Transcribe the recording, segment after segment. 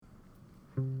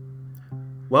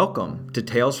Welcome to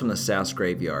Tales from the SaaS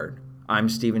Graveyard. I'm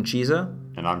Steven Chiza.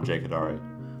 And I'm Jake Adari.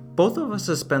 Both of us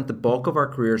have spent the bulk of our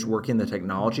careers working in the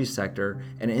technology sector,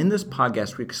 and in this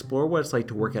podcast we explore what it's like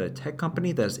to work at a tech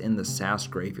company that is in the SaaS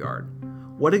graveyard.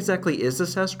 What exactly is the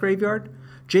SaaS graveyard?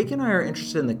 Jake and I are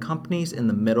interested in the companies in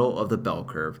the middle of the bell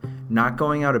curve, not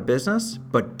going out of business,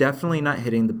 but definitely not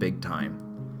hitting the big time.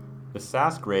 The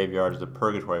SaaS graveyard is a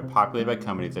purgatory populated by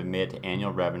companies that have made it to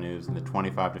annual revenues in the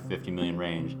 25 to 50 million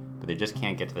range, but they just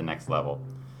can't get to the next level.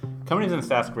 Companies in the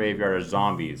SaaS graveyard are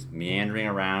zombies, meandering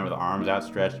around with arms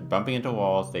outstretched, bumping into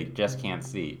walls they just can't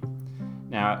see.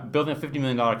 Now, building a $50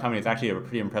 million company is actually a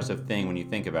pretty impressive thing when you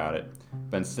think about it,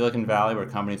 but in Silicon Valley, where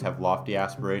companies have lofty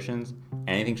aspirations,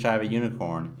 anything shy of a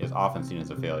unicorn is often seen as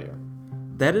a failure.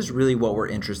 That is really what we're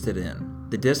interested in.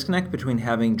 The disconnect between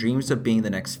having dreams of being the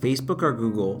next Facebook or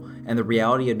Google and the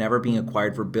reality of never being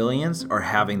acquired for billions or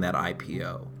having that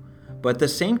IPO. But at the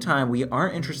same time, we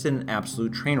aren't interested in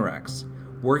absolute train wrecks.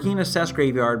 Working in a SaaS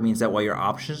graveyard means that while your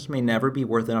options may never be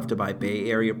worth enough to buy Bay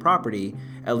Area property,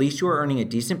 at least you are earning a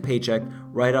decent paycheck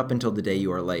right up until the day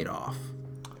you are laid off.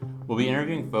 We'll be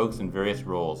interviewing folks in various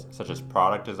roles, such as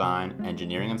product design,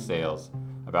 engineering, and sales,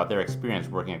 about their experience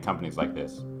working at companies like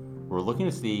this. We're looking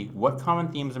to see what common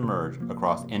themes emerge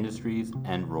across industries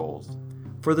and roles.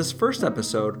 For this first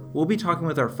episode, we'll be talking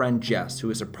with our friend Jess, who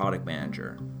is a product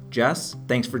manager. Jess,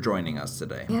 thanks for joining us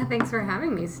today. Yeah, thanks for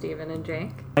having me, Steven and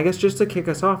Jake. I guess just to kick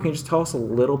us off, can you just tell us a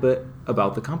little bit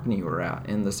about the company you were at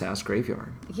in the SaaS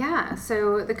graveyard? Yeah,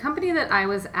 so the company that I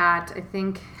was at, I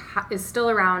think, is still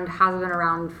around, has been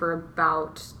around for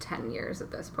about 10 years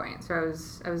at this point. So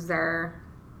I was there.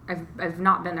 I've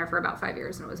not been there for about 5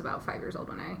 years, and it was about 5 years old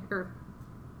when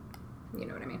you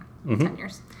know what I mean, 10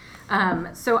 years.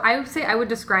 So I would say I would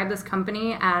describe this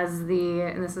company as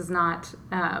and this is not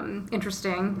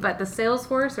interesting, but the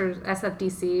Salesforce or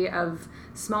SFDC of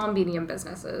small and medium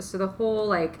businesses. So the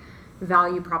whole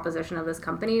value proposition of this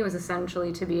company was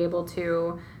essentially to be able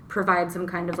to provide some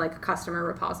kind of customer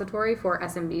repository for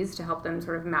SMBs to help them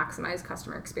sort of maximize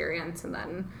customer experience and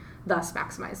then thus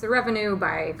maximize the revenue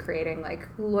by creating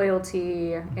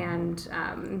loyalty and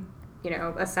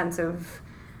a sense of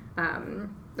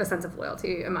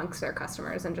loyalty amongst their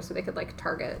customers, and just so they could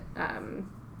target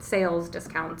sales,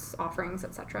 discounts, offerings,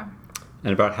 etc.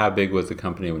 And about how big was the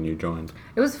company when you joined?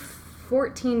 It was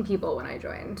 14 people when I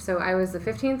joined. So I was the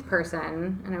 15th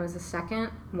person, and I was the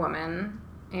second woman,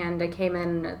 and I came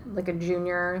in at a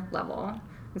junior level.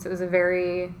 And so it was a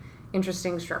very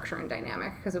interesting structure and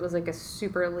dynamic because it was a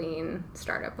super lean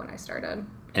startup when I started.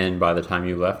 And by the time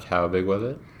you left, how big was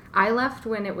it? I left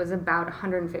when it was about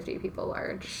 150 people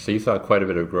large. So you saw quite a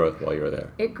bit of growth while you were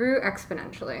there. It grew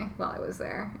exponentially while I was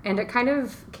there. And it kind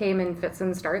of came in fits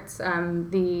and starts.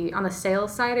 On the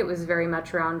sales side, it was very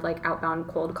much around outbound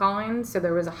cold calling. So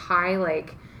there was a high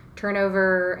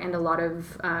turnover and a lot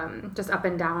of just up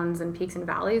and downs and peaks and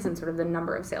valleys and sort of the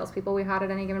number of salespeople we had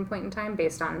at any given point in time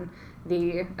based on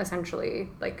the essentially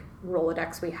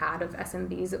Rolodex we had of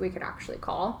SMBs that we could actually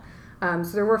call.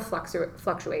 So there were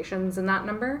fluctuations in that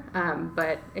number,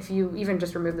 but if you even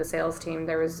just remove the sales team,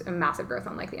 there was a massive growth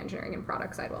on the engineering and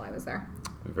product side while I was there.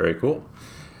 Very cool.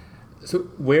 So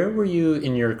where were you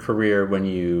in your career when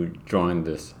you joined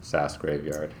this SaaS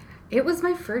graveyard? It was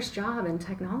my first job in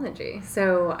technology.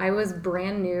 So I was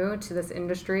brand new to this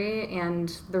industry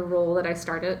and the role that I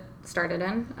started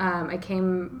in. I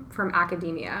came from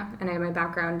academia and I had my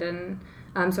background in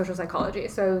social psychology.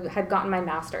 So I had gotten my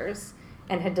master's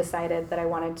and had decided that I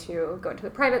wanted to go into the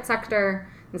private sector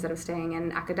instead of staying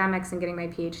in academics and getting my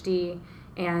PhD.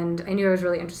 And I knew I was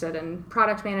really interested in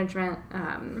product management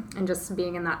and just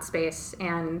being in that space,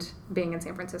 and being in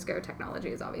San Francisco, technology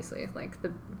is obviously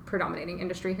the predominating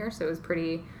industry here. So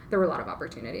there were a lot of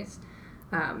opportunities.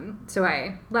 So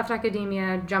I left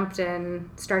academia, jumped in,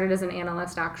 started as an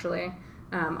analyst actually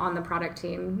on the product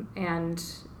team. And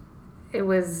it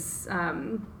was,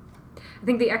 I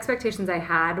think the expectations I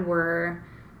had were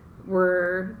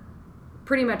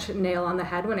pretty much nail on the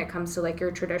head when it comes to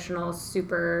your traditional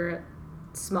super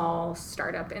small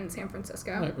startup in San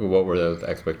Francisco. What were those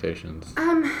expectations?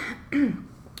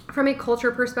 From a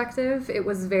culture perspective, it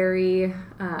was very,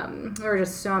 there were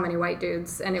just so many white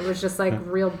dudes, and it was just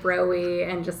real bro-y,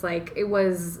 and just it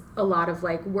was a lot of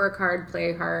work hard,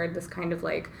 play hard, this kind of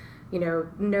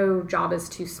no job is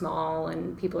too small,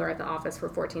 and people are at the office for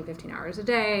 14, 15 hours a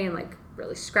day, and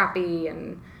really scrappy,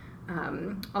 and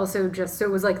also just, so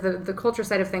it was the culture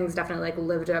side of things definitely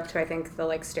lived up to, I think,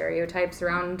 the stereotypes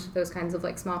around those kinds of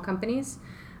small companies,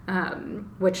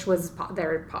 which was,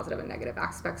 there are positive and negative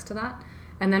aspects to that.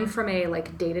 And then from a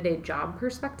day-to-day job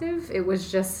perspective, it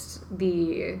was just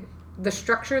the the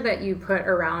structure that you put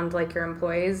around like your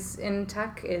employees in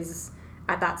tech is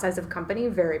at that size of company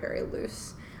very, very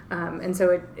loose. And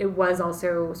so it was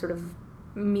also sort of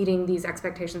meeting these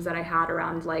expectations that I had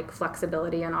around like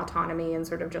flexibility and autonomy, and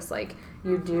sort of just like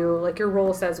you do like your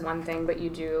role says one thing, but you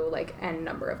do like n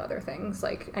number of other things,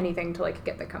 like anything to like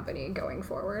get the company going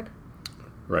forward.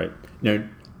 Right. Now,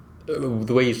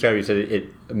 the way you described it, you said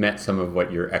it met some of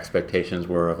what your expectations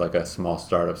were of like a small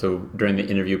startup. So during the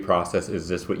interview process, is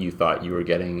this what you thought you were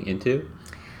getting into?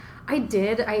 I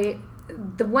did.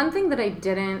 The one thing that I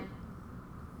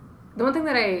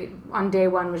on day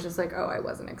one was just like, oh, I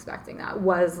wasn't expecting that,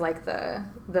 was like the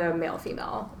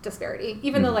male-female disparity.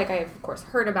 Even though like I of course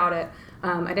heard about it,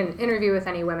 I didn't interview with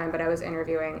any women, but I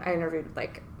interviewed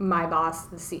like my boss,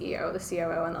 the CEO, the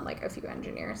COO, and then like a few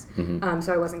engineers.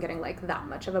 So I wasn't getting like that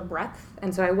much of a breadth,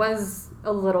 and so I was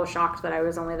a little shocked that I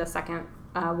was only the second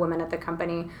woman at the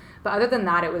company. But other than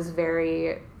that, it was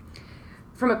very,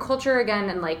 from a culture again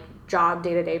and like job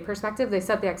day-to-day perspective, they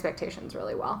set the expectations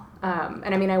really well.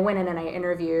 And I mean, I went in and I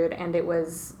interviewed, and it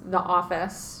was, the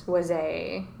office was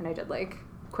and I did like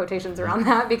quotations around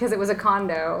that because it was a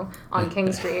condo on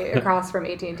King Street across from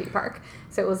AT&T Park.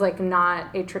 So it was like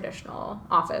not a traditional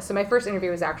office. So my first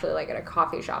interview was actually like at a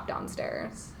coffee shop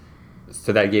downstairs.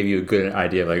 So that gave you a good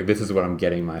idea of like, this is what I'm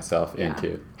getting myself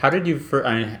into. How did you,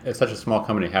 it's such a small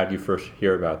company, how did you first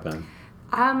hear about them?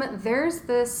 There's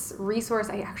this resource,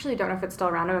 I actually don't know if it's still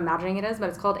around, I'm imagining it is, but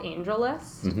it's called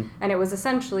AngelList, and it was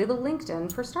essentially the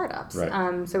LinkedIn for startups.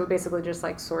 Right. So it basically just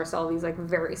like sourced all these like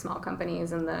very small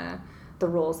companies and the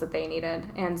roles that they needed.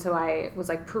 And so I was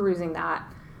like perusing that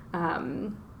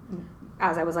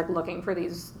as I was like looking for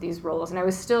these roles, and I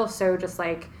was still so just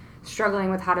like struggling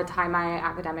with how to tie my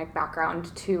academic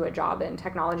background to a job in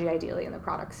technology, ideally in the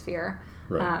product sphere.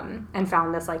 Right. And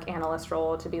found this like analyst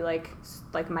role to be like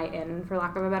my in, for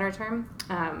lack of a better term,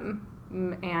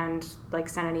 and like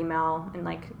sent an email, and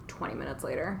like 20 minutes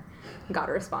later got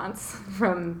a response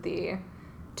from the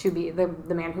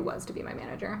man who was to be my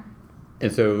manager.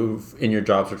 And so in your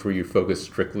job search, were you focused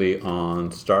strictly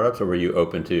on startups, or were you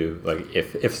open to, like,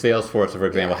 if Salesforce, for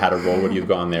example, had a role, would you have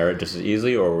gone there just as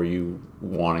easily, or were you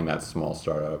wanting that small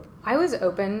startup? I was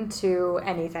open to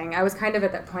anything. I was kind of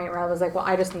at that point where I was like, well,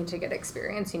 I just need to get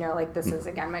experience, like this is,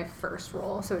 again, my first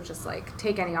role. So it's just like,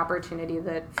 take any opportunity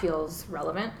that feels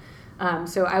relevant.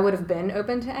 So I would have been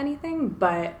open to anything,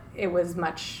 but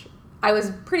I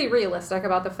was pretty realistic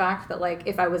about the fact that, like,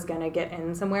 if I was going to get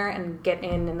in somewhere and get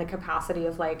in the capacity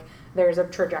of, like, there's a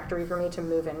trajectory for me to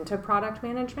move into product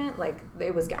management, like,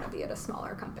 it was going to be at a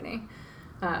smaller company.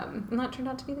 And that turned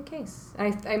out to be the case.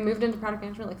 I moved into product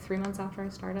management, like, 3 months after I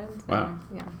started. So, wow.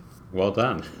 Yeah. Well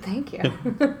done. Thank you.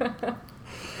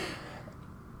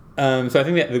 So I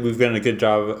think that we've done a good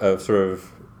job of sort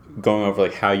of going over,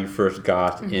 like, how you first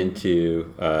got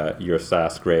into your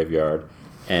SaaS graveyard.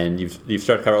 And you've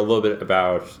started to cover a little bit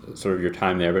about sort of your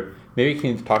time there, but maybe you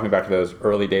can talk me back to those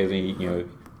early days when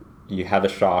you had the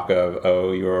shock of,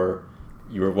 oh, you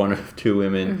were one of 2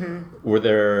 women. Mm-hmm. Were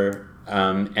there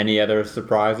any other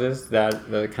surprises that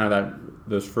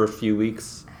those first few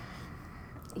weeks?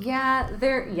 Yeah,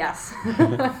 yes.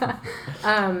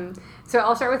 So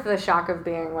I'll start with the shock of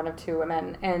being one of 2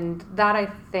 women, and that I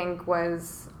think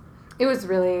was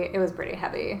pretty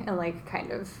heavy and like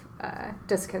kind of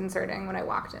disconcerting when I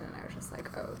walked in, and I was just like,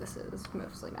 oh, this is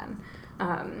mostly men,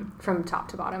 from top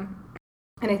to bottom.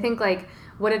 And I think like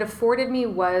what it afforded me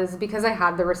was, because I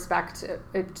had the respect,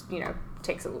 it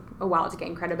takes a while to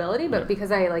gain credibility, but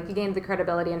because I like gained the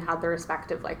credibility and had the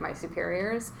respect of like my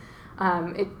superiors,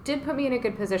 it did put me in a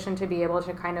good position to be able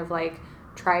to kind of like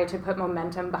try to put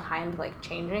momentum behind like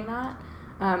changing that.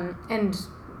 And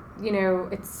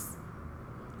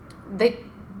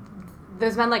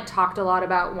those men like talked a lot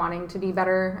about wanting to be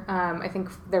better. I think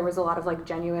there was a lot of like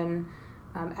genuine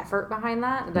effort behind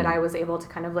that I was able to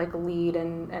kind of like lead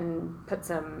and put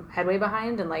some headway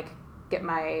behind and like get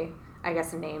my, I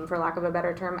guess, name, for lack of a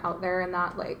better term, out there in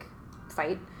that like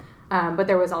fight. But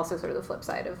there was also sort of the flip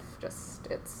side of just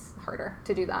it's harder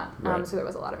to do that. Right. So there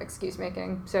was a lot of excuse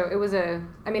making. So it was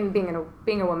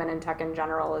being a woman in tech in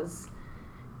general is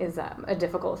a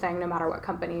difficult thing no matter what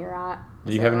company you're at.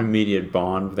 Did you have an immediate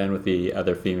bond then with the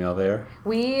other female there?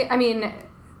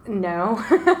 No.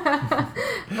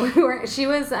 She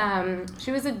was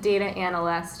a data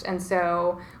analyst, and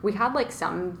so we had like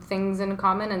some things in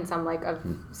common and some like of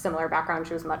similar background.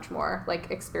 She was much more like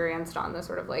experienced on the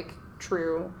sort of like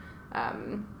true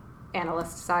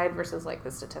analyst side versus like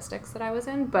the statistics that I was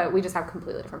in, but we just have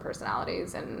completely different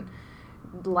personalities and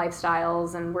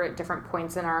lifestyles, and we're at different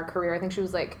points in our career. I think she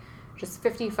was like just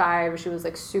 55. She was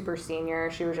like super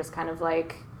senior. She was just kind of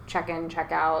like check in,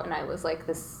 check out, and I was like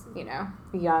this,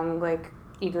 young, like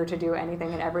eager to do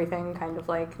anything and everything, kind of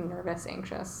like nervous,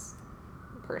 anxious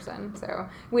person. So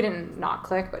we didn't not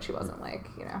click, but she wasn't like,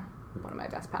 one of my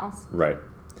best pals. Right.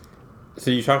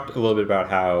 So you talked a little bit about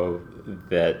how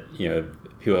that,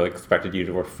 people expected you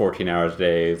to work 14 hours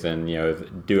days and,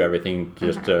 do everything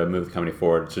just to move the company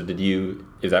forward. So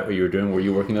is that what you were doing? Were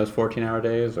you working those 14-hour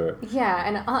days or? Yeah.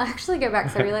 And I'll actually get back,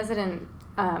 because I realized I didn't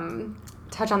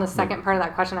touch on the second part of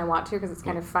that question. I want to, because it's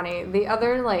kind of funny. The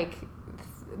other,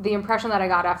 the impression that I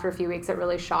got after a few weeks that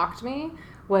really shocked me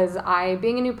was I,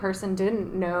 being a new person,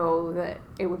 didn't know that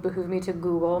it would behoove me to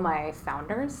Google my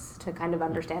founders to kind of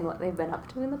understand what they've been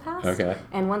up to in the past. Okay.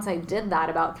 And once I did that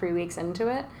about 3 weeks into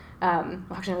it,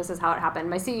 actually this is how it happened.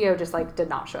 My CEO just did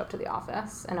not show up to the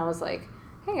office. And I was like,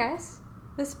 hey guys,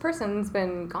 this person's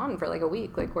been gone for a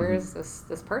week. Where is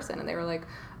this person? And they were like,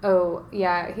 oh,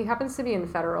 yeah, he happens to be in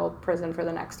federal prison for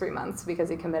the next 3 months because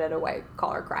he committed a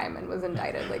white-collar crime and was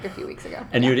indicted a few weeks ago.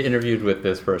 And you had interviewed with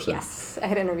this person? Yes, I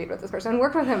had interviewed with this person and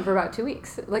worked with him for about 2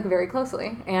 weeks, very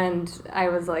closely. And I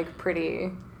was,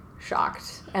 pretty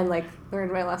shocked and,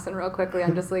 learned my lesson real quickly.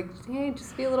 I'm just hey,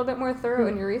 just be a little bit more thorough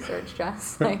in your research,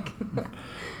 Jess.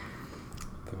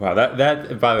 Wow, that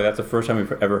by the way, that's the first time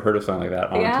we've ever heard of something like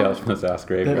that on Tales from the SaaS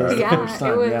Graveyard. That is the first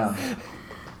time, it was.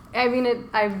 I mean,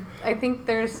 I think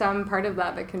there's some part of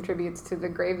that contributes to the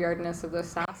graveyardness of the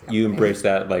SaaS company. You embrace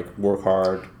that, work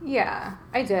hard. Yeah,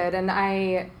 I did, and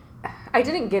I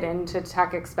didn't get into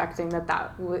tech expecting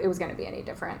that it was going to be any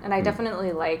different, and I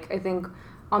definitely I think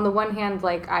on the one hand,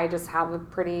 I just have a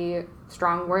pretty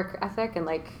strong work ethic,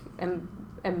 and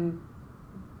am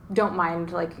don't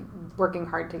mind working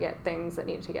hard to get things that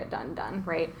need to get done,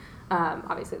 right?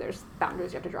 Obviously there's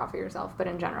boundaries you have to draw for yourself, but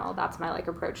in general, that's my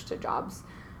approach to jobs.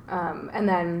 And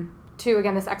then two,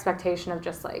 again, this expectation of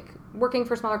just working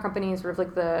for smaller companies, sort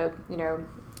of the,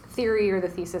 theory or the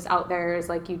thesis out there is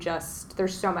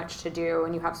there's so much to do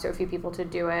and you have so few people to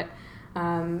do it.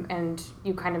 And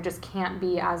you kind of just can't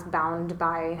be as bound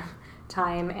by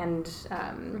time and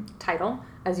title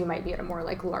as you might be at a more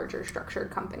larger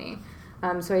structured company.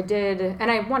 So I did,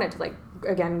 and I wanted to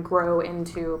again, grow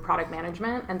into product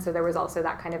management. And so there was also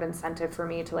that kind of incentive for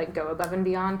me to go above and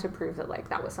beyond to prove that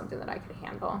that was something that I could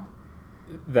handle.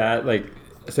 That I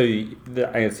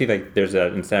can see there's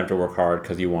an incentive to work hard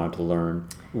because you wanted to learn.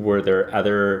 Were there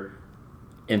other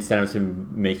incentives to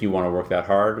make you want to work that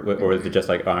hard? Or is it just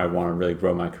I want to really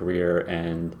grow my career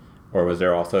or was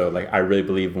there also I really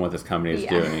believe in what this company is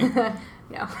doing?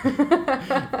 No.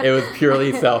 It was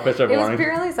purely selfish. It was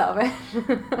purely selfish.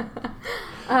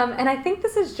 And I think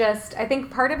this is I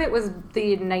think part of it was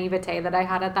the naivete that I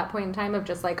had at that point in time of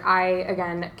just I,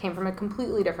 again, came from a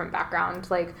completely different background.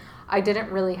 I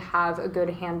didn't really have a good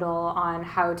handle on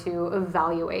how to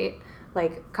evaluate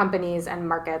companies and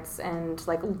markets and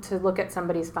to look at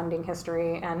somebody's funding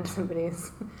history and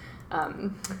somebody's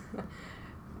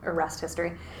arrest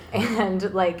history and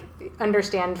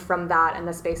understand from that and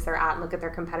the space they're at and look at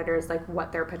their competitors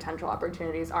what their potential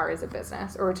opportunities are as a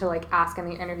business, or to ask in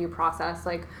the interview process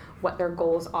what their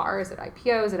goals are. Is it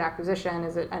IPO? Is it acquisition?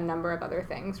 Is it a number of other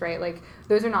things, right?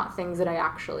 Those are not things that I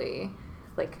actually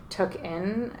took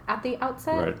in at the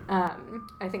outset. Right.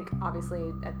 I think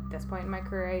obviously at this point in my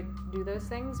career I do those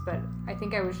things, but I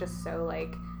think I was just so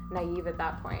naive at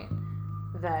that point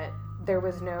that there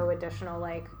was no additional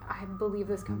I believe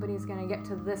this company is going to get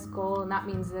to this goal and that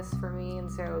means this for me,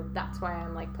 and so that's why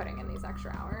I'm putting in these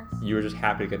extra hours. You were just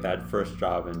happy to get that first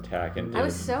job in tech, and I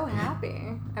was so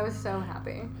happy.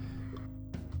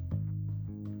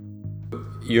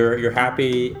 You're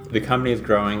happy. The company is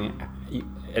growing.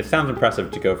 It sounds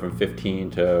impressive to go from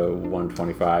 15 to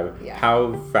 125. Yeah.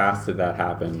 How fast did that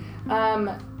happen?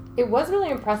 It was really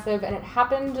impressive, and it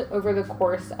happened over the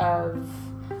course of.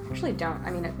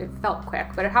 It felt quick,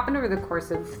 but it happened over the course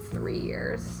of 3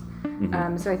 years.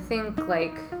 Mm-hmm. So I think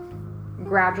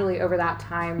gradually over that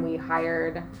time we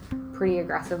hired pretty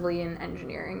aggressively in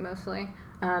engineering mostly,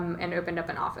 and opened up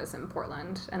an office in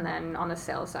Portland. And then on the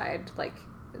sales side,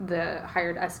 the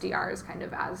hired SDRs kind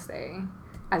of as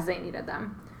they needed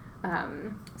them.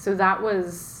 So that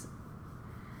was,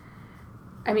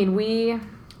 we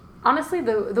honestly,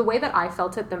 the way that I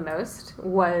felt it the most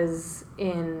was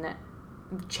in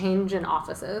change in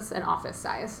offices and office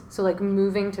size. So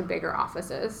moving to bigger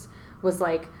offices was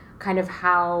kind of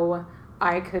how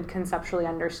I could conceptually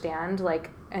understand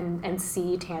and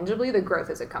see tangibly the growth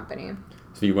as a company.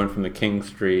 So you went from the King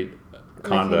Street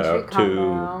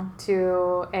condo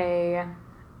to a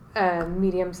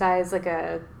medium size,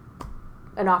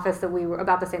 an office that we were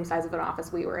about the same size of an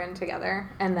office we were in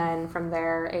together, and then from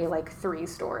there a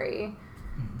 3-story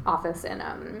office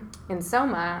in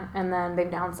Soma, and then they've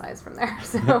downsized from there.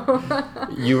 So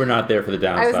You were not there for the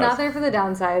downsize. I was not there for the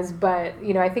downsize, but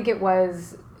I think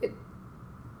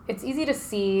it's easy to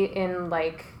see in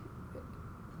like,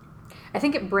 I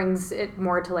think it brings it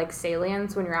more to like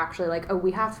salience when you're actually like, oh,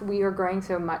 we are growing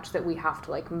so much that we have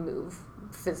to like move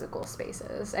physical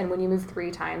spaces. And when you move 3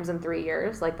 times in 3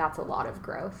 years, like that's a lot of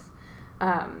growth.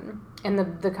 And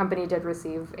the company did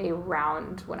receive a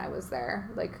round when I was there,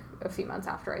 like a few months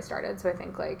after I started. So I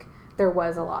think like there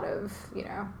was a lot of,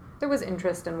 there was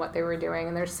interest in what they were doing,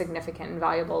 and there's significant and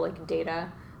valuable like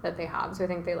data that they have. So I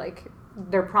think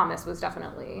their promise was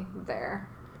definitely there.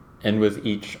 And was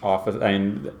each office,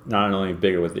 not only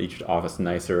bigger, was each office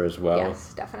nicer as well?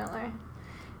 Yes, definitely.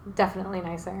 Definitely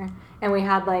nicer. And we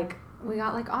got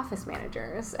office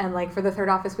managers, and like for the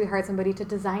 3rd office we hired somebody to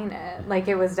design it. Like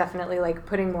it was definitely like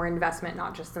putting more investment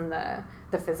not just in the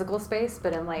physical space,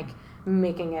 but in like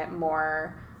making it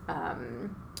more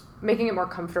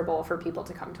comfortable for people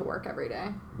to come to work every day.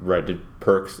 Right. Did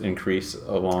perks increase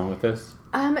along with this?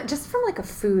 Just from like a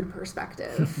food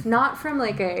perspective, not from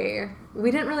like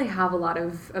we didn't really have a lot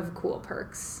of cool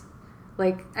perks.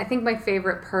 Like, I think my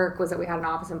favorite perk was that we had an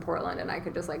office in Portland and I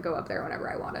could just like go up there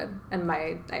whenever I wanted. And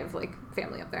I have like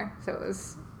family up there. So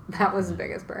that was the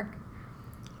biggest perk.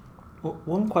 Well,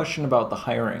 one question about the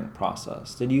hiring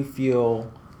process. Did you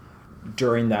feel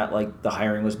during that like the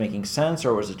hiring was making sense,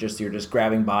 or was it just you're just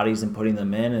grabbing bodies and putting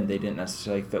them in and they didn't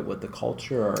necessarily fit with the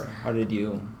culture, or how did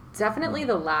you? Definitely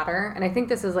the latter. And I think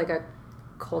this is like a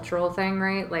cultural thing,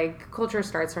 right? Like culture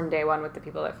starts from day one with the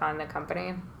people that found the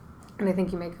company. And I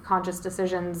think you make conscious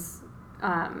decisions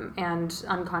and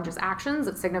unconscious actions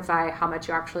that signify how much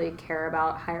you actually care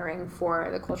about hiring for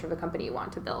the culture of the company you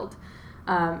want to build.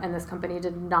 And this company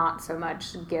did not so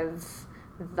much give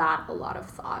that a lot of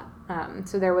thought.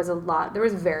 So there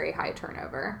was very high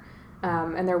turnover.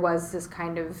 And there was this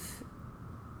kind of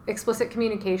explicit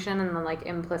communication and then like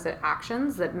implicit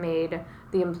actions that made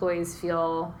the employees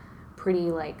feel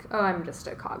pretty like, oh, I'm just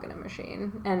a cog in a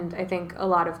machine. And I think a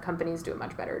lot of companies do a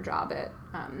much better job at,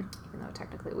 even though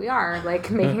technically we are, like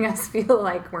making us feel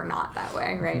like we're not that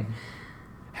way, right?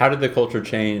 How did the culture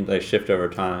change, like shift over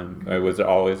time? Was it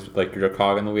always like you're a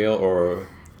cog in the wheel, or?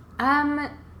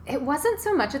 It wasn't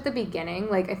so much at the beginning.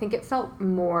 Like I think it felt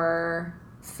more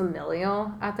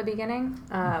familial at the beginning.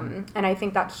 And I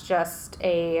think that's just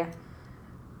a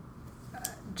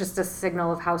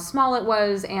signal of how small it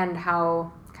was and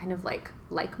how kind of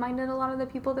like-minded a lot of the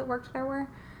people that worked there were.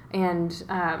 And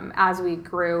as we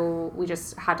grew, we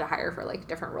just had to hire for like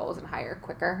different roles and hire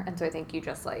quicker. And so I think you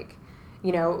just like,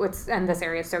 and this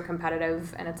area is so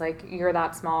competitive, and it's like, you're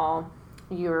that small,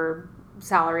 your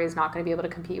salary is not going to be able to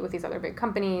compete with these other big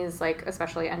companies, like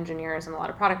especially engineers and a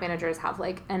lot of product managers have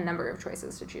like n number of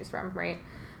choices to choose from, right?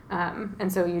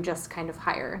 And so you just kind of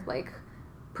hire like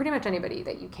pretty much anybody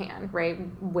that you can, right,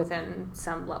 within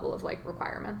some level of like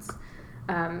requirements.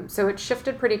 So it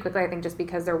shifted pretty quickly, I think, just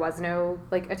because there was no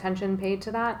like attention paid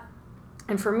to that.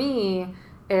 And for me,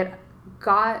 it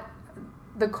got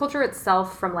the culture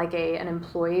itself from like an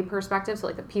employee perspective, so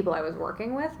like the people I was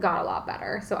working with got a lot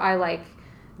better. So I like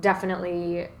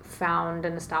definitely found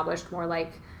and established more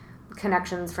like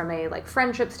connections from a like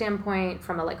friendship standpoint,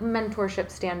 from a like mentorship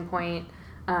standpoint,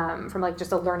 from like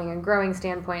just a learning and growing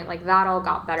standpoint. Like that all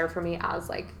got better for me as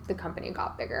like the company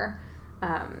got bigger.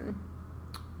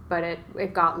 But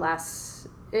it got less,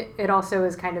 it also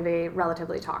is kind of a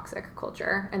relatively toxic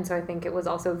culture. And so I think it was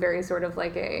also very sort of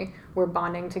like we're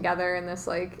bonding together in this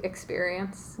like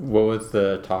experience. What was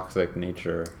the toxic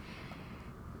nature?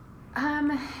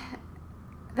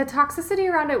 The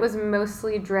toxicity around it was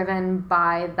mostly driven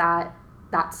by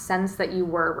that sense that you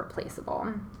were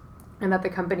replaceable and that the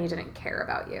company didn't care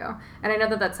about you. And I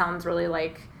know that sounds really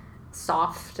like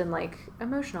soft and like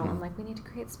emotional and like we need to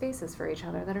create spaces for each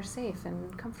other that are safe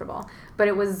and comfortable, but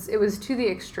it was to the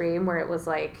extreme where it was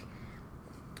like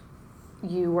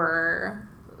you were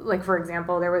like, for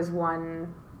example, there was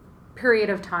one period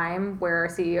of time where our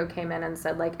CEO came in and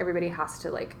said like everybody has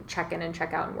to like check in and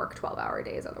check out and work 12-hour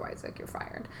days, otherwise like you're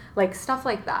fired, like stuff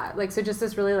like that. Like so just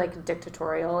this really like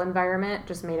dictatorial environment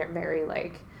just made it very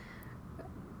like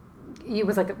it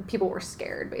was like people were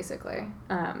scared basically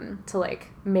to like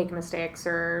make mistakes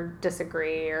or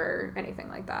disagree or anything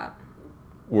like that.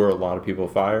 Were a lot of people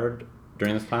fired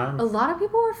during this time? A lot of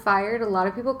people were fired. A lot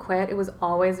of people quit. It was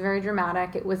always very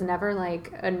dramatic. It was never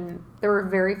like there were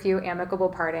very few amicable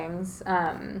partings.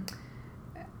 A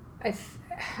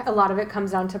lot of it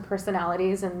comes down to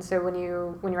personalities, and so when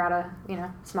you're at a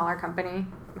smaller company,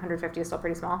 150 is still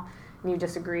pretty small, and you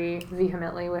disagree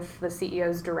vehemently with the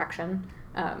CEO's direction.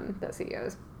 The CEO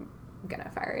is gonna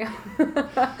fire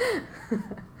you.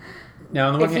 Now,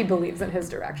 on the one If he hand, believes in his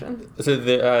direction. so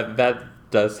that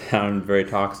does sound very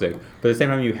toxic. But at the same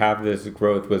time, you have this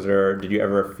growth. Did you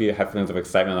ever have feelings of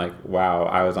excitement, like, wow,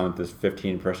 I was on this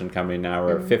 15-person company, now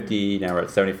we're at 50, now we're at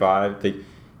 75?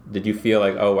 Did you feel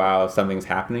like, oh wow, something's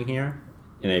happening here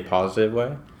in a positive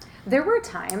way? There were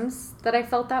times that I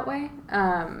felt that way,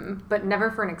 but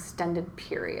never for an extended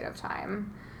period of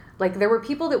time. Like, there were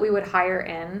people that we would hire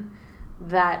in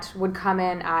that would come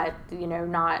in at,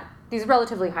 not these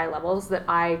relatively high levels that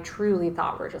I truly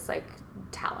thought were just, like,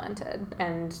 talented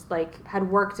and, like, had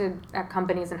worked at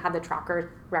companies and had the track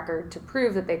record to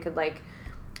prove that they could, like,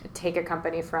 take a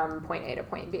company from point A to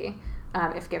point B.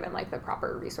 If given like the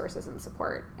proper resources and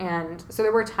support. And so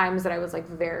there were times that I was like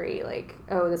very like,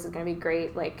 oh, this is going to be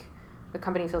great. Like the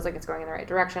company feels like it's going in the right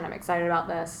direction. I'm excited about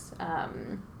this.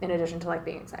 In addition to like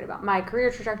being excited about my career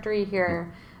trajectory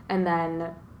here. And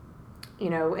then,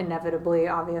 inevitably,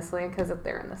 obviously, because if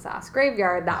they're in the SaaS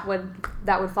graveyard, that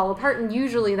would fall apart. And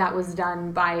usually that was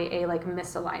done by a like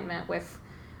misalignment with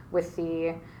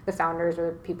the founders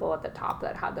or the people at the top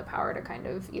that had the power to kind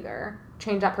of either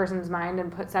change that person's mind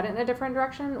and set it in a different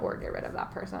direction or get rid of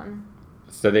that person.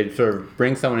 So they'd sort of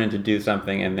bring someone in to do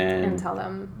something and then tell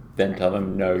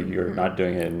them no, you're not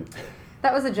doing it.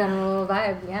 That was a general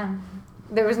vibe, yeah.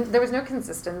 There was no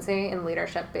consistency in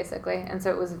leadership basically, and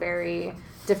so it was very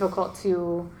difficult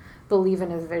to believe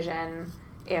in a vision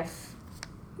if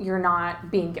you're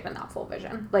not being given that full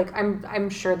vision. Like I'm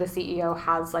sure the CEO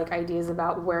has like ideas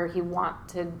about where he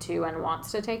wanted to and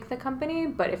wants to take the company,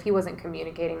 but if he wasn't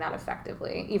communicating that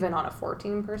effectively, even on a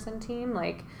 14-person team,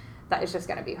 like that is just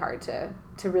going to be hard to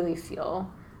really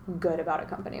feel good about a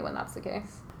company when that's the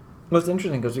case. Well, it's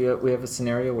interesting because we have a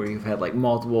scenario where you've had like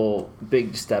multiple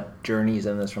big step journeys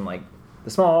in this, from like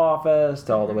the small office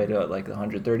to all the way to like the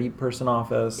 130-person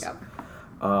office. Yep.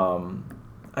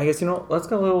 I guess let's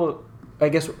go a little. I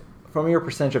guess from your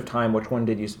percentage of time, which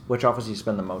office did you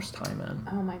spend the most time in?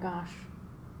 Oh my gosh.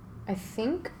 I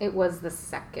think it was the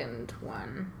second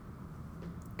one.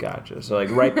 Gotcha. So like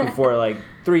right before like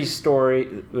 3-story,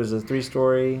 it was a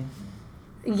 3-story?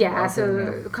 Yeah,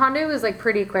 so condo was like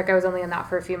pretty quick. I was only in that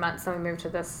for a few months. Then we moved to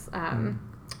this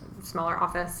smaller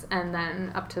office and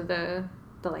then up to the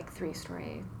like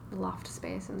 3-story loft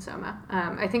space in Soma.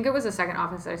 I think it was the second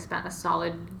office that I spent a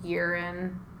solid year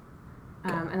in.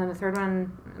 And then the third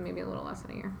one, maybe a little less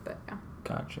than a year, but yeah.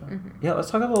 Gotcha. Mm-hmm. Yeah, let's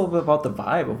talk a little bit about the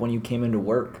vibe of when you came into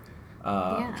work.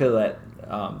 To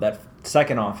that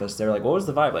second office there. Like, what was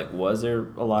the vibe? Like, was there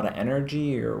a lot of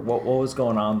energy, or what was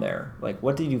going on there? Like,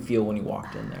 what did you feel when you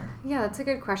walked in there? Yeah, that's a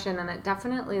good question, and it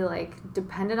definitely like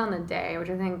depended on the day,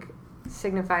 which I think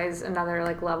signifies another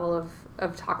like level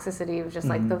of toxicity of just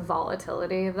like the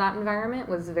volatility of that environment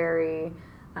was very.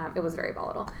 It was very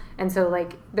volatile. And so,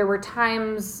 like, there were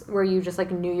times where you just,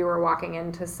 like, knew you were walking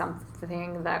into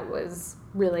something that was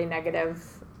really negative.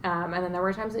 And then there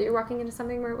were times that you were walking into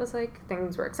something where it was, like,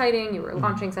 things were exciting. You were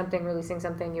launching something, releasing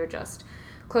something. You had just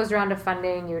closed a round of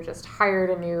funding. You had just hired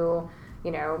a new,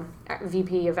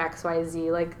 VP of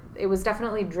XYZ. Like, it was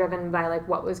definitely driven by, like,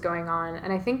 what was going on.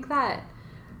 And I think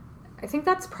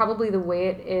that's probably the way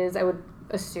it is. I would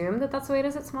assume that that's the way it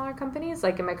is at smaller companies.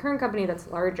 Like in my current company that's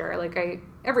larger, like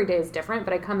every day is different,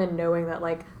 but I come in knowing that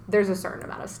like there's a certain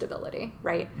amount of stability,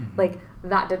 right? Like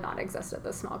that did not exist at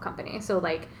this small company. So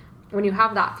like when you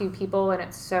have that few people and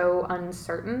it's so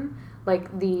uncertain,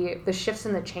 like the shifts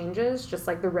and the changes, just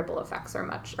like the ripple effects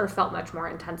are felt much more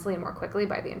intensely and more quickly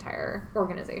by the entire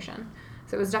organization.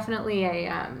 So it was definitely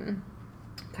a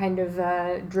kind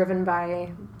of driven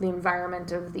by the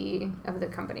environment of the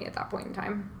company at that point in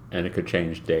time. And it could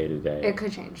change day to day. It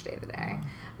could change day to day.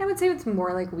 I would say it's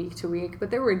more like week to week, but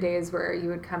there were days where you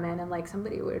would come in and like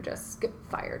somebody would just get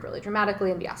fired really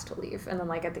dramatically and be asked to leave. And then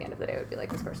like at the end of the day it would be like,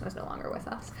 this person is no longer with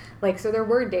us. Like, so there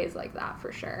were days like that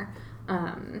for sure.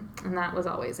 And that was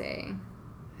always a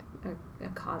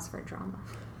cause for drama.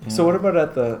 Yeah. So what about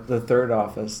at the third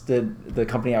office? Did the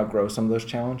company outgrow some of those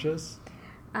challenges?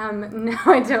 No,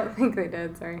 I don't think they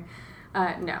did. Sorry.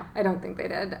 No, I don't think they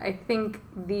did. I think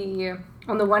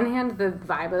on the one hand, the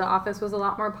vibe of the office was a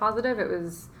lot more positive. It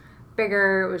was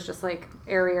bigger. It was just like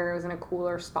airier. It was in a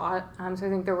cooler spot. So I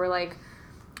think there were like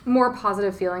more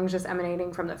positive feelings just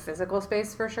emanating from the physical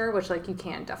space for sure, which like you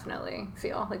can definitely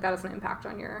feel. Like that has an impact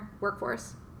on your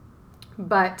workforce.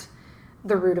 But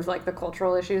the root of like the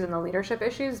cultural issues and the leadership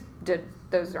issues,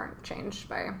 those aren't changed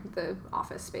by the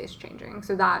office space changing.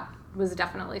 So that was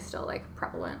definitely still like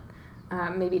prevalent.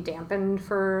 Maybe dampened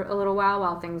for a little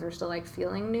while things were still like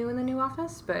feeling new in the new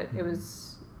office, but it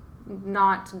was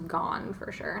not gone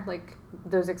for sure. Like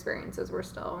those experiences were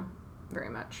still very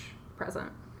much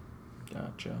present.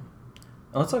 Gotcha.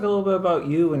 And let's talk a little bit about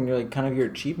you and your kind of your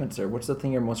achievements there. What's the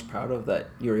thing you're most proud of that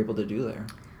you're able to do there?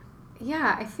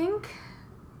 Yeah, I think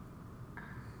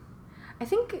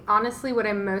honestly what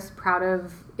I'm most proud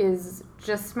of is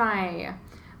just my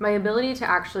ability to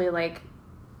actually like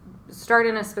start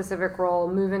in a specific role,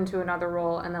 move into another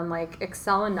role, and then like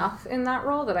excel enough in that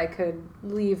role that I could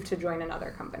leave to join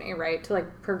another company, right? To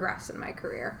like progress in my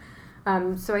career.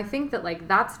 So I think that like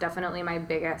that's definitely my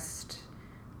biggest,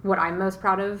 what I'm most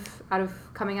proud of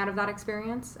coming out of that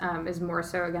experience, is more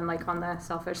so again like on the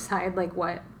selfish side, like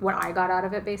what I got out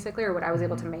of it basically, or what I was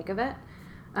able to make of it.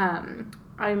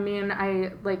 I mean,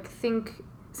 I like think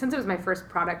since it was my first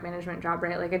product management job,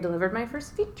 right? Like I delivered my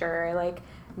first feature, I like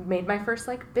made my first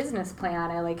like business plan,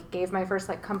 I like gave my first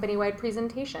like company-wide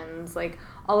presentations, like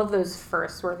all of those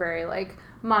firsts were very like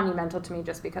monumental to me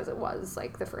just because it was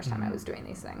like the first time I was doing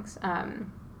these things.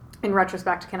 In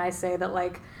retrospect, can I say that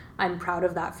like I'm proud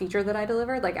of that feature that I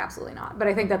delivered? Like absolutely not. But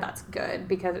I think that that's good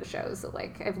because it shows that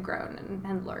like I've grown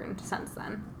and learned since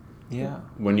then. Yeah.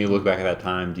 When you look back at that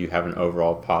time, do you have an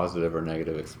overall positive or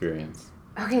negative experience?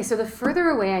 Okay, so the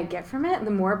further away I get from it,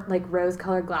 the more like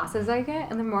rose-colored glasses I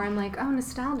get, and the more I'm like, oh,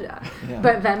 nostalgia. Yeah.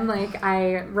 But then like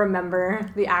I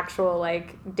remember the actual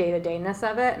like day-to-dayness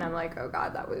of it, and I'm like, oh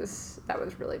god, that was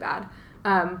really bad.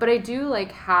 But I do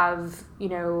like have, you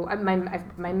know,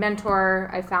 my mentor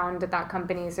I found at that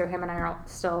company, so him and I are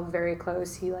still very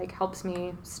close. He like helps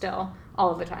me still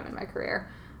all of the time in my career.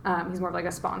 He's more of like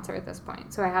a sponsor at this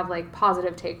point. So I have like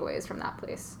positive takeaways from that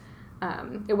place.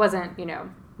 It wasn't, you know,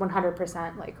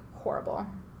 100% like horrible.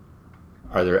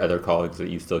 Are there other colleagues that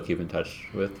you still keep in touch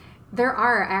with? There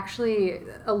are actually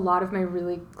a lot of my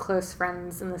really close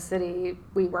friends in the city.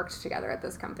 We worked together at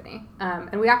this company.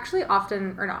 And we actually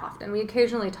we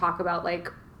occasionally talk about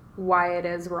like why it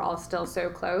is we're all still so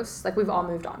close. Like we've all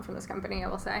moved on from this company, I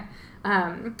will say.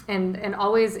 And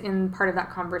always in part of that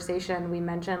conversation, we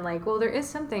mention like, well, there is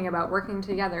something about working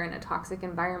together in a toxic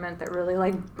environment that really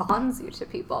like bonds you to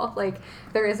people. Like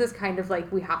there is this kind of like,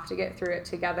 we have to get through it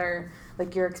together.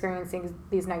 Like you're experiencing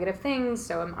these negative things,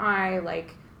 so am I.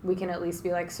 Like we can at least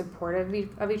be like supportive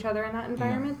of each other in that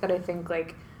environment. That I think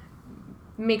like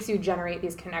makes you generate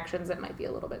these connections that might be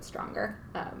a little bit stronger.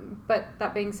 But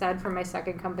that being said, for my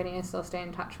second company, I still stay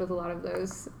in touch with a lot of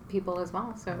those people as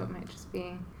well. So it might just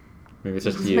be... Maybe it's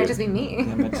just you. It might just be me.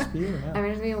 Yeah, it might just be you, yeah. I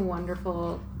might just be a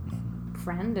wonderful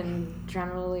friend and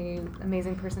generally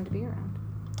amazing person to be around.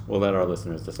 We'll let our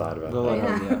listeners decide about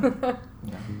that.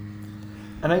 Yeah.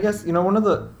 And I guess, you know, one of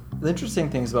the interesting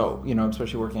things about, you know,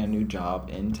 especially working a new job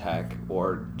in tech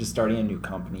or just starting a new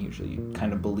company, usually you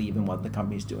kind of believe in what the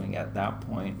company's doing at that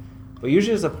point. But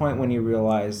usually there's a point when you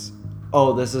realize,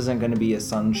 oh, this isn't going to be as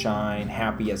sunshine,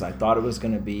 happy as I thought it was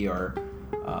going to be, or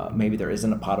maybe there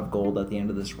isn't a pot of gold at the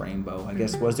end of this rainbow. I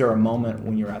guess, was there a moment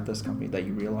when you were at this company that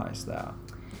you realized that?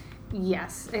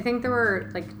 Yes, I think there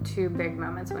were like two big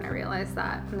moments when I realized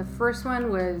that. And the first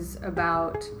one was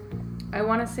about, I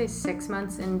want to say 6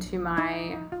 months into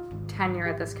my tenure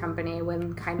at this company,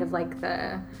 when kind of like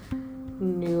the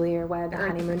newlywed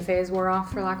honeymoon phase wore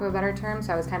off, for lack of a better term.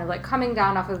 So I was kind of like coming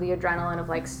down off of the adrenaline of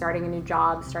like starting a new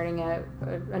job, starting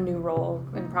a new role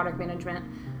in product management,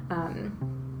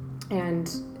 and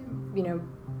you know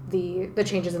the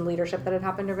changes in leadership that had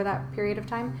happened over that period of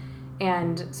time.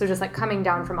 And so just like coming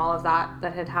down from all of that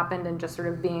had happened and just sort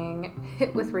of being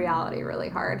hit with reality really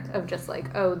hard of just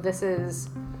like, oh,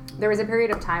 there was a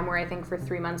period of time where I think for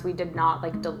 3 months we did not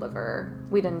like deliver,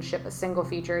 we didn't ship a single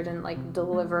feature, didn't like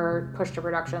deliver, push to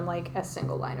production like a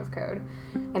single line of code.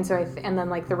 And so and then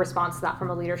like the response to that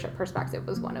from a leadership perspective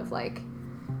was one of like,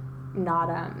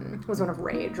 was one of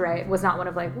rage, right? Was not one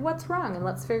of like, what's wrong and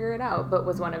let's figure it out, but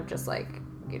was one of just like,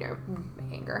 you know,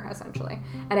 anger essentially.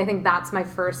 And I think that's my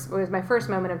first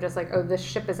moment of just like, oh, this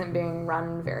ship isn't being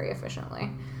run very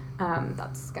efficiently.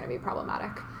 That's going to be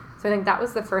problematic. So I think that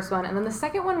was the first one. And then the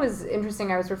second one was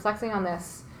interesting. I was reflecting on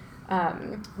this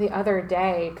the other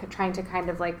day, trying to kind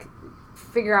of like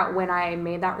figure out when I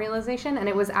made that realization. And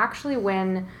it was actually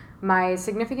when my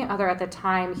significant other at the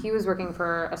time, he was working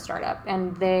for a startup,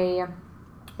 and they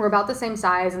were about the same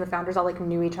size, and the founders all like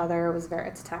knew each other.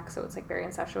 It's tech, so it's like very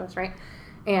incestuous, right?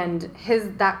 And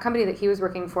that company that he was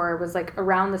working for was like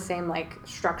around the same like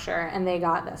structure, and they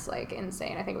got this like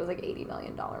insane, I think it was like $80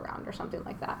 million round or something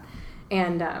like that.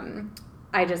 And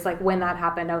I just like, when that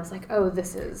happened, I was like, oh,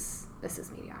 this is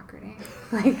mediocrity.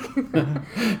 Like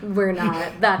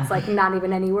that's like not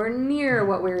even anywhere near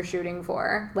what we were shooting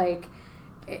for. Like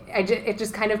it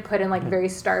just kind of put in like very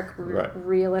stark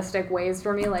realistic ways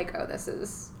for me, like, oh, this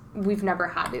is we've never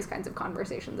had these kinds of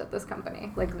conversations at this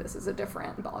company. Like, this is a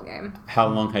different ballgame. How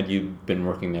long had you been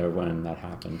working there when that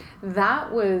happened?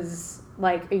 That was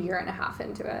like a year and a half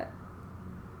into it.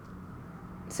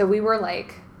 So we were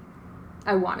like,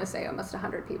 I want to say almost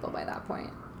 100 people by that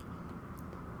point.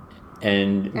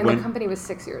 And the company was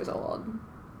 6 years old.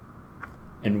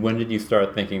 And when did you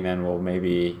start thinking then, well,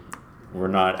 maybe we're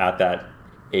not at that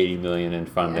 80 million in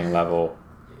funding level.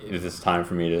 Is this time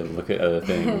for me to look at other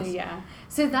things? Yeah.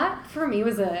 So that for me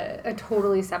was a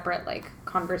totally separate like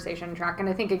conversation track. And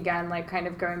I think again, like kind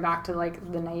of going back to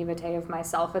like the naivete of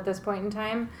myself at this point in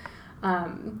time.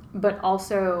 But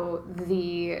also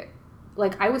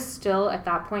I was still at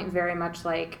that point very much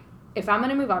like, if I'm going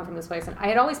to move on from this place, and I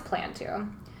had always planned to,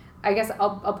 I guess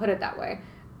I'll put it that way.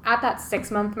 At that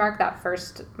 6-month mark, that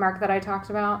first mark that I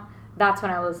talked about, that's when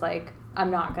I was like, I'm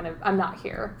not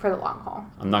here for the long haul.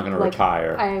 I'm not going to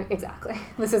retire. Exactly.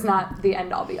 This is not the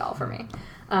end all be all for me.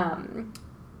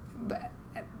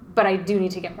 But I do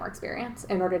need to get more experience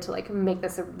in order to like make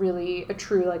this a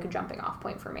true like jumping off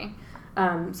point for me.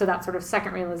 So that sort of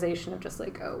second realization of just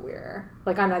like, oh,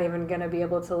 I'm not even going to be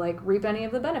able to like reap any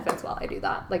of the benefits while I do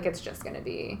that. Like, it's just going to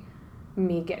be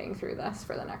me getting through this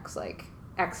for the next like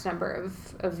X number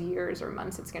of years or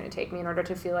months it's going to take me in order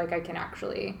to feel like I can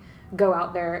actually go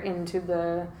out there into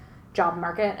the job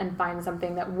market and find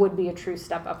something that would be a true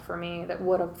step up for me, that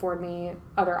would afford me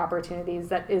other opportunities,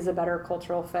 that is a better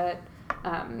cultural fit,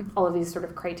 all of these sort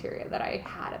of criteria that I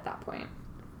had at that point.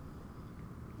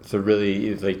 So really,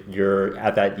 it's like you're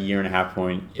at that year and a half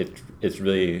point, it's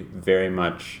really very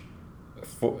much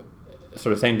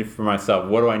sort of saying for myself,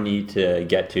 what do I need to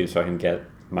get to so I can get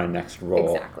my next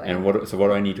role? Exactly. And what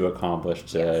do I need to accomplish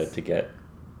to get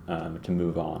to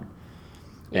move on?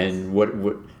 Yes.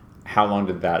 And how long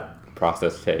did that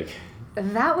process take?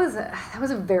 That was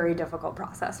a very difficult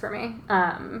process for me.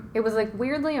 It was like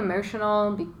weirdly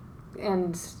emotional,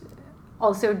 and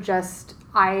also just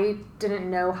I didn't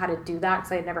know how to do that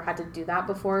because I had never had to do that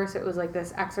before. So it was like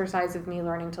this exercise of me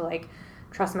learning to like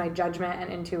trust my judgment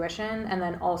and intuition, and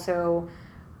then also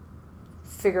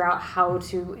figure out how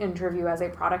to interview as a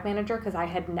product manager, because I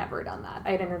had never done that.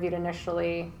 I had interviewed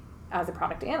initially as a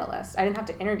product analyst. I didn't have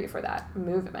to interview for that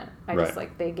movement. Just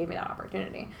like, they gave me that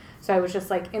opportunity. So I was just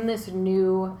like in this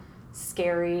new,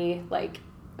 scary, like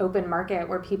open market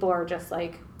where people are just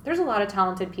like, there's a lot of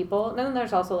talented people, and then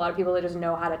there's also a lot of people that just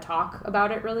know how to talk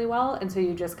about it really well. And so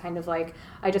you just kind of like,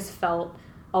 I just felt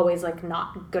always like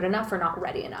not good enough or not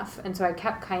ready enough. And so I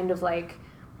kept kind of like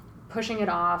pushing it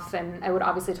off, and I would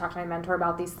obviously talk to my mentor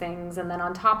about these things. And then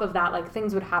on top of that, like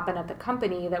things would happen at the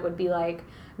company that would be like,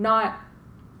 not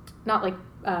like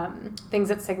things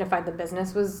that signified the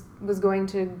business was going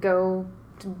to go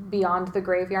beyond the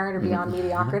graveyard or beyond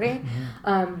mediocrity,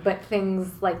 but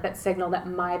things like that signal that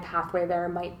my pathway there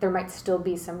might still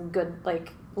be some good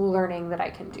like learning that I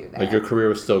can do there. Like your career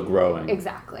was still growing.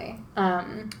 Exactly.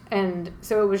 And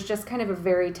so it was just kind of a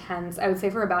very tense, I would say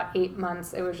for about 8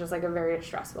 months, it was just like a very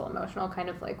stressful, emotional kind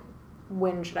of like,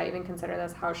 when should I even consider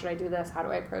this? How should I do this? How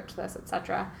do I approach this,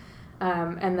 etc.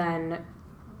 And then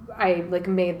I like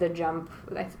made the jump.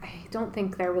 I don't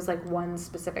think there was like one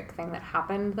specific thing that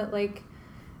happened that like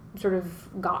sort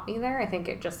of got me there. I think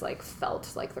it just like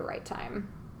felt like the right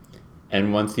time.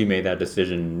 And once you made that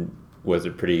decision, was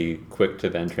it pretty quick to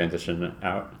then transition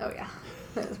out? Oh yeah,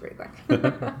 it was pretty quick.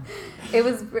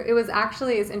 It was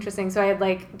actually, it's interesting. So I had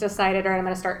like decided, all right, I'm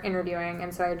going to start interviewing,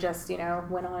 and so I just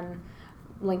went on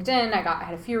LinkedIn. I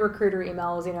had a few recruiter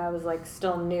emails. I was like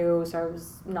still new, so I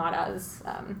was not as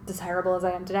desirable as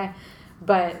I am today.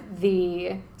 But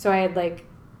so I had like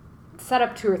set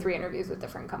up 2 or 3 interviews with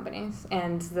different companies,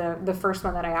 and the first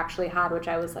one that I actually had, which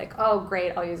I was like, oh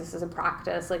great, I'll use this as a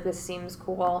practice, like this seems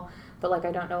cool, but like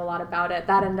I don't know a lot about it,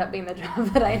 that ended up being the job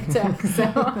that I took. So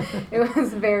it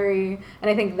was and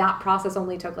I think that process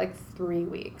only took like 3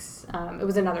 weeks. It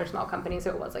was another small company, so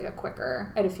it was like I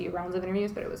had a few rounds of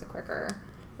interviews, but it was a quicker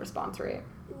response rate.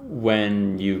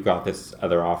 When you got this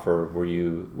other offer,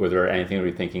 was there anything where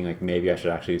you were thinking like maybe I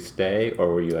should actually stay,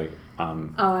 or were you like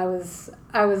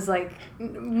I was like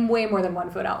way more than 1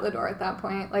 foot out the door at that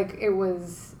point. Like it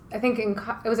was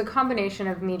a combination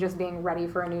of me just being ready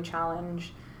for a new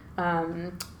challenge,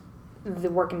 the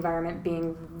work environment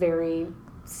being very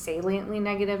saliently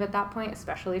negative at that point,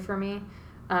 especially for me,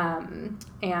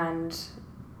 and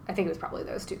I think it was probably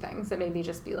those 2 things that made me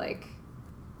just be like,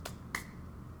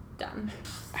 done.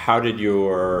 How did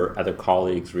your other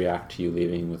colleagues react to you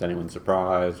leaving? Was anyone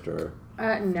surprised, or?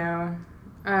 No.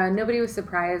 Nobody was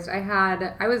surprised.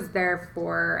 I was there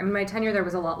my tenure there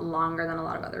was a lot longer than a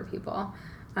lot of other people,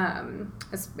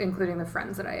 including the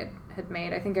friends that I had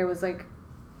made. I think I was like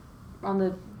on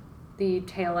the the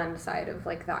tail end side of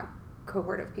like that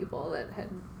cohort of people that had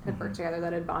worked together,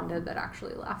 that had bonded, that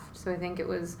actually left. So I think it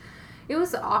was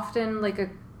often like a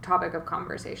topic of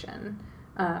conversation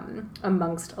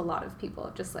amongst a lot of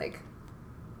people, just like,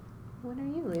 when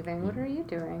are you leaving? What are you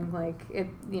doing? Like it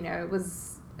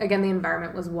was, again, the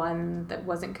environment was one that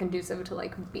wasn't conducive to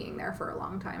like being there for a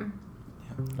long time.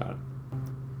 Yeah. Got it.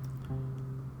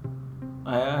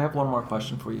 I have one more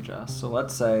question for you, Jess. So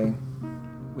let's say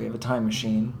we have a time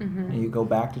machine, and you go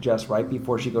back to Jess right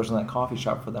before she goes in that coffee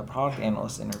shop for that product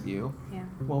analyst interview. Yeah.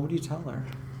 What would you tell her?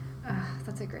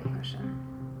 That's a great question.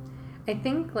 I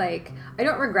think, like, I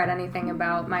don't regret anything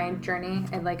about my journey.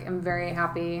 I'm very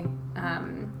happy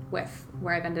with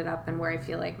where I've ended up and where I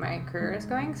feel like my career is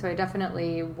going. So I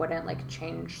definitely wouldn't, like,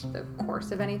 change the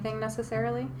course of anything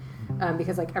necessarily,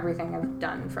 because, like, everything I've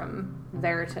done from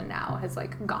there to now has,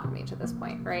 like, gotten me to this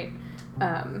point, right?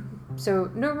 So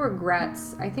no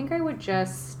regrets. I think I would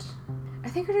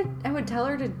tell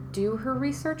her to do her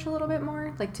research a little bit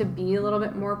more, like to be a little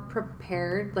bit more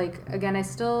prepared. Like, again, I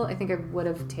think I would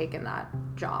have taken that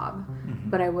job,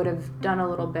 but I would have done a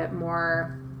little bit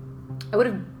more, I would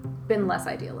have been less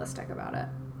idealistic about it.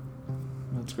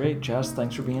 That's great. Jess,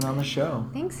 thanks for being on the show.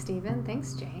 Thanks, Stephen.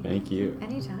 Thanks, Jay. Thank you.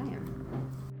 Anytime.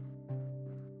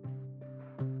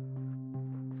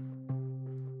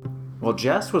 Well,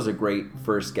 Jess was a great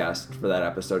first guest for that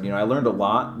episode. I learned a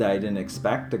lot that I didn't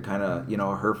expect, to kind of,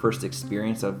 her first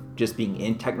experience of just being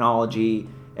in technology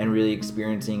and really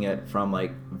experiencing it from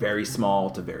like very small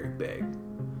to very big.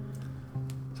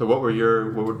 So what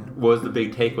was the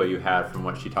big takeaway you had from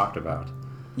what she talked about?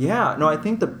 Yeah, no, I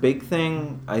think the big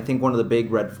thing, one of the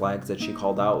big red flags that she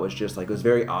called out was just like, it was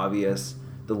very obvious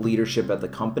the leadership at the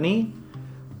company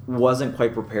wasn't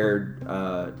quite prepared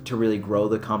to really grow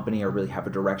the company or really have a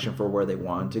direction for where they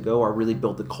wanted to go or really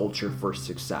build the culture for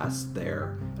success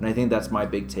there. And I think that's my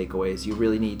big takeaway is you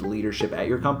really need leadership at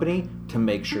your company to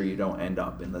make sure you don't end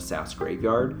up in the SaaS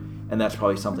graveyard. And that's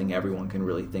probably something everyone can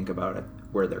really think about it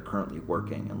where they're currently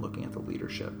working and looking at the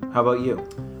leadership. How about you?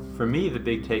 For me, the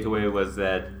big takeaway was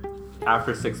that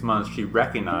after 6 months, she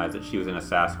recognized that she was in a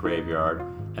SaaS graveyard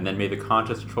and then made the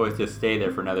conscious choice to stay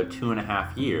there for another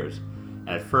 2.5 years.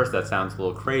 And at first that sounds a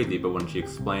little crazy, but when she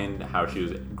explained how she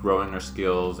was growing her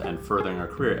skills and furthering her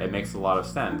career, it makes a lot of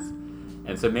sense.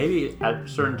 And so maybe at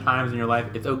certain times in your life,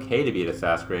 it's okay to be at a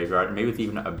SaaS graveyard, and maybe it's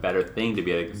even a better thing to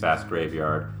be at a SaaS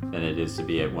graveyard than it is to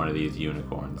be at one of these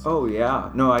unicorns. Oh yeah,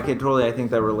 no, I think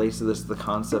that relates to the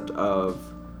concept of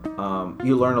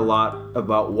you learn a lot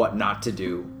about what not to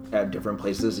do at different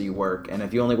places you work. And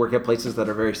if you only work at places that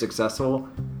are very successful,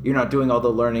 you're not doing all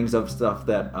the learnings of stuff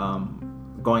that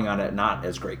going on at not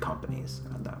as great companies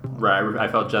at that point. Right, I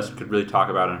felt Jess could really talk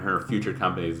about in her future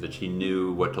companies that she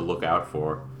knew what to look out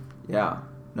for. Yeah,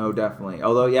 no, definitely.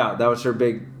 Although, yeah, that was her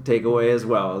big takeaway as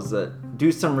well, is that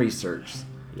do some research.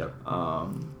 Yep.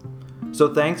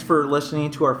 So thanks for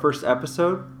listening to our first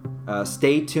episode.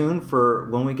 Stay tuned for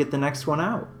when we get the next one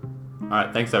out. All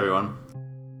right, thanks everyone.